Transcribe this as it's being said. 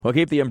We'll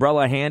keep the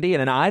umbrella handy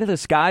and an eye to the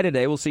sky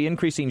today. We'll see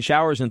increasing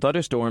showers and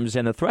thunderstorms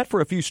and a threat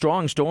for a few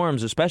strong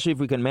storms, especially if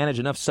we can manage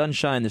enough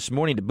sunshine this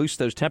morning to boost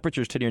those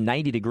temperatures to near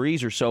 90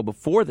 degrees or so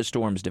before the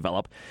storms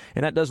develop.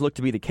 And that does look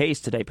to be the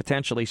case today,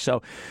 potentially.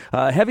 So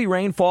heavy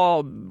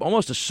rainfall,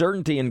 almost a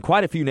certainty in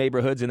quite a few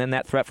neighborhoods, and then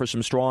that threat for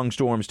some strong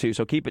storms, too.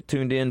 So keep it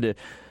tuned in to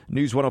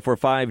News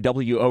 104.5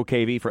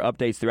 WOKV for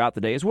updates throughout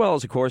the day, as well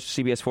as, of course,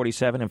 CBS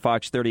 47 and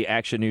Fox 30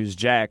 Action News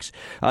Jax.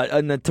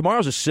 And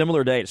tomorrow's a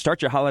similar day to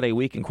start your holiday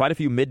week, and quite a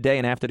few midday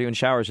and afternoon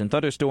showers and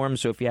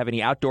thunderstorms. So if you have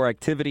any outdoor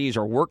activities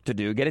or work to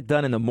do, get it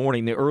done in the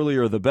morning. The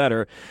earlier, the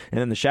better.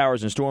 And then the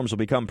showers and storms will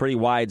become pretty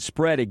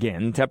widespread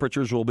again.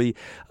 Temperatures will be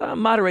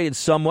moderated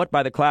somewhat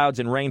by the clouds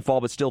and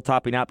rainfall, but still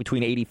topping out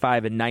between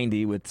 85 and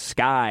 90 with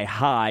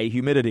sky-high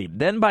humidity.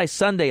 Then by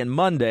Sunday and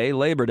Monday,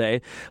 Labor Day,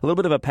 a little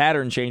bit of a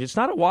pattern change. It's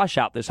not a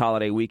washout this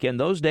holiday weekend.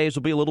 Those days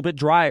will be a little bit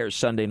drier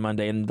Sunday and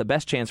Monday, and the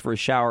best chance for a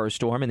shower or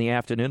storm in the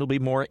afternoon will be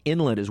more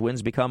inland as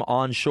winds become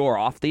onshore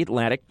off the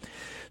Atlantic.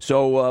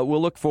 So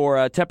we'll look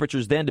for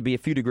temperatures then to be a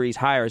few degrees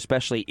higher,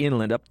 especially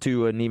inland, up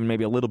to and even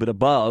maybe a little bit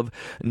above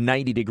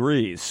 90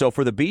 degrees. So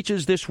for the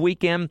beaches this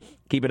weekend,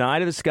 keep an eye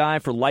to the sky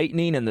for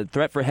lightning and the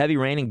threat for heavy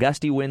rain and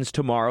gusty winds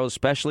tomorrow,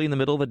 especially in the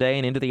middle of the day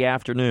and into the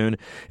afternoon.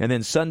 And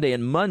then Sunday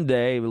and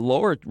Monday,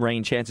 lower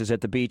rain chances at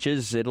the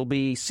beaches. It'll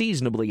be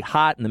seasonably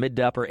hot in the mid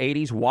to upper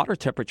 80s. Water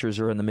temperatures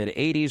are in the mid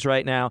 80s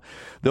right now.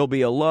 There'll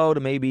be a low to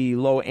maybe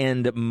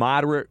low-end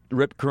moderate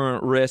rip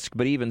current risk,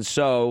 but even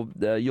so,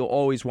 you'll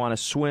always want to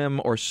swim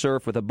or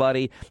surf with a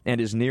buddy and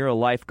as near a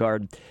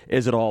lifeguard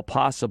as at all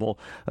possible.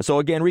 So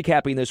again,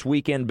 recapping this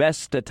weekend,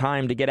 best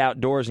time to get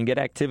outdoors and get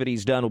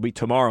activities done will be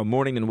tomorrow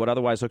morning in what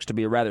otherwise looks to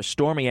be a rather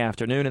stormy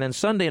afternoon. And then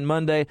Sunday and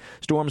Monday,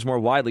 storms more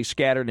widely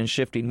scattered and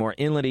shifting more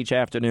inland each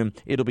afternoon.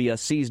 It'll be a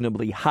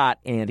seasonably hot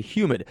and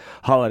humid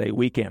holiday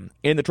weekend.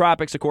 In the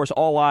tropics, of course,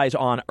 all eyes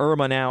on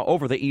IRMA now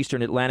over the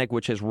eastern Atlantic,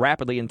 which has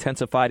rapidly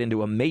intensified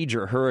into a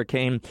major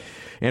hurricane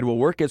and will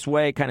work its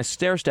way, kind of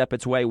stair-step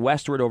its way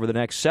westward over the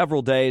next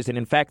several days. And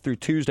in fact, through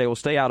Tuesday, will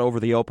stay out over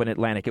the open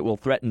Atlantic. It will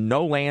threaten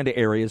no land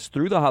areas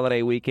through the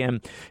holiday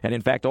weekend and,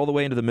 in fact, all the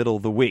way into the middle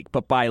of the week.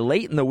 But by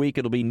late in the week,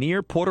 it'll be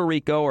near Puerto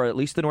Rico or at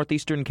least the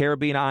northeastern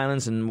Caribbean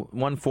islands in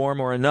one form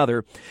or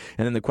another.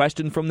 And then the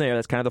question from there,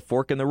 that's kind of the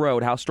fork in the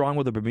road, how strong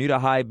will the Bermuda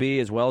High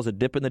be, as well as a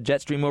dip in the jet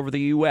stream over the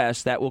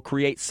U.S. That will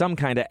create some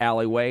kind of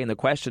alleyway. And the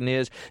question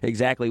is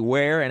exactly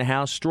where and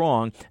how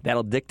strong.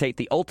 That'll dictate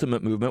the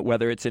ultimate movement,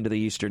 whether it's into the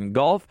eastern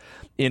Gulf,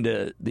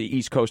 into the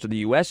east coast of the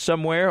U.S.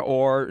 somewhere,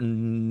 or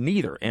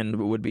neither. And it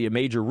would be a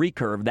major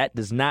recurve. That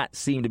does not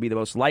seem to be the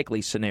most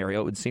likely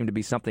scenario. It would seem to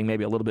be something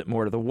maybe a little bit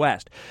more to the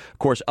west. Of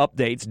course,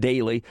 updates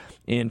daily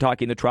in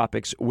Talking the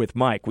Tropics with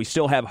Mike. We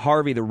still have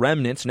Harvey, the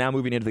remnants, now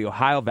moving into the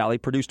Ohio Valley,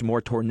 produced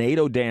more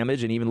tornado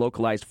damage and even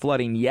localized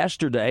flooding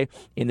yesterday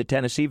in the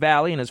Tennessee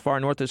Valley and as far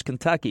north as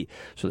Kentucky.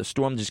 So the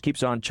storm just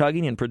keeps on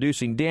chugging and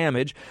producing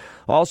damage.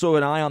 Also,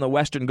 an eye on the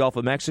western Gulf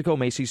of Mexico.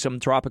 May see some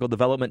tropical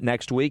development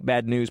next week.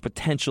 Bad news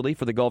potentially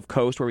for the Gulf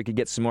Coast, where we could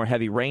get some more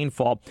heavy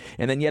rainfall.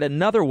 And then yet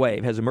another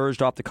wave has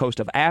emerged off the coast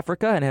of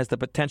Africa and has the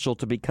potential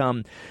to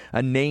become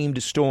a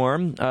named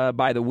storm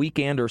by the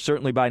weekend, or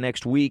certainly by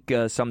next week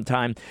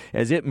sometime,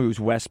 as it moves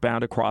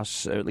westbound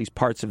across at least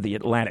parts of the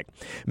Atlantic.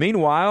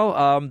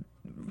 Meanwhile,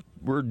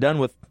 we're done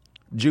with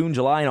June,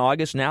 July, and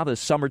August now, the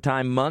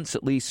summertime months,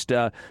 at least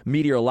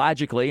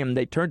meteorologically, and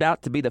they turned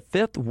out to be the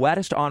fifth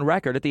wettest on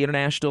record at the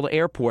International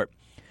Airport.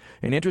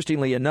 And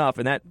interestingly enough,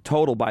 and that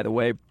total, by the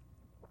way,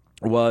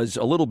 was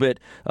a little bit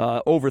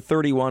over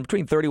 31,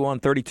 between 31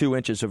 and 32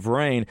 inches of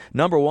rain.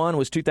 Number one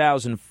was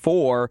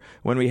 2004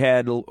 when we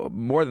had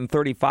more than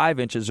 35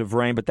 inches of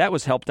rain, but that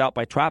was helped out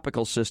by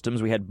tropical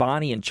systems. We had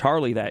Bonnie and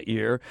Charlie that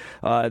year.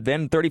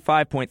 Then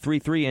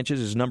 35.33 inches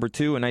is number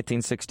two in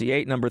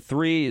 1968. Number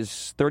three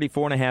is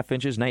 34.5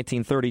 inches,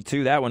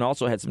 1932. That one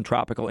also had some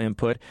tropical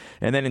input.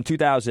 And then in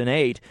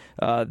 2008,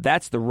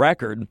 that's the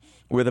record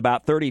with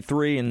about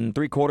 33 and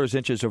 3/4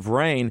 inches of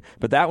rain,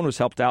 but that one was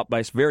helped out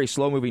by very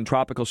slow-moving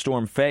tropical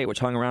storm Faye,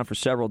 which hung around for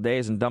several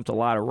days and dumped a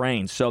lot of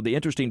rain. So the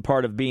interesting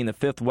part of being the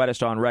fifth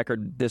wettest on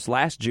record this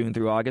last June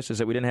through August is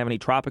that we didn't have any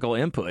tropical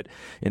input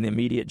in the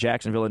immediate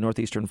Jacksonville and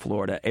northeastern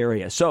Florida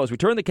area. So as we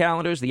turn the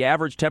calendars, the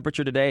average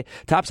temperature today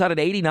tops out at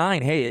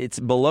 89. Hey, it's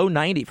below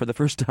 90 for the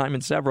first time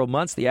in several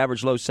months. The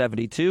average low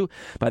 72.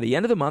 By the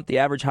end of the month, the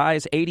average high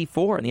is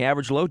 84, and the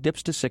average low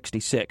dips to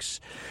 66.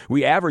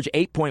 We average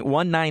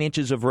 8.19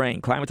 inches of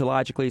rain.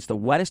 Climatologically, it's the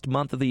wettest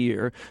month of the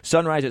year.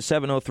 Sunrise at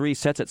 7:03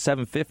 sets at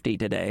 7:50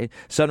 today.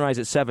 Sunrise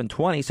at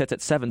 7:20 sets at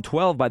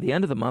 7:12. By the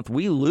end of the month,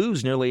 we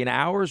lose nearly an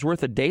hour's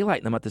worth of daylight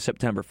in the month of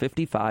September,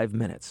 55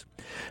 minutes.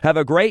 Have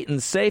a great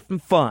and safe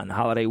and fun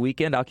holiday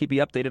weekend. I'll keep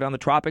you updated on the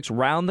tropics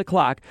round the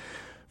clock.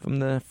 From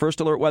the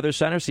First Alert Weather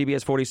Center,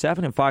 CBS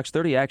 47 and Fox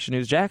 30 Action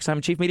News Jax, I'm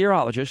Chief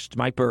Meteorologist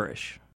Mike Burrish.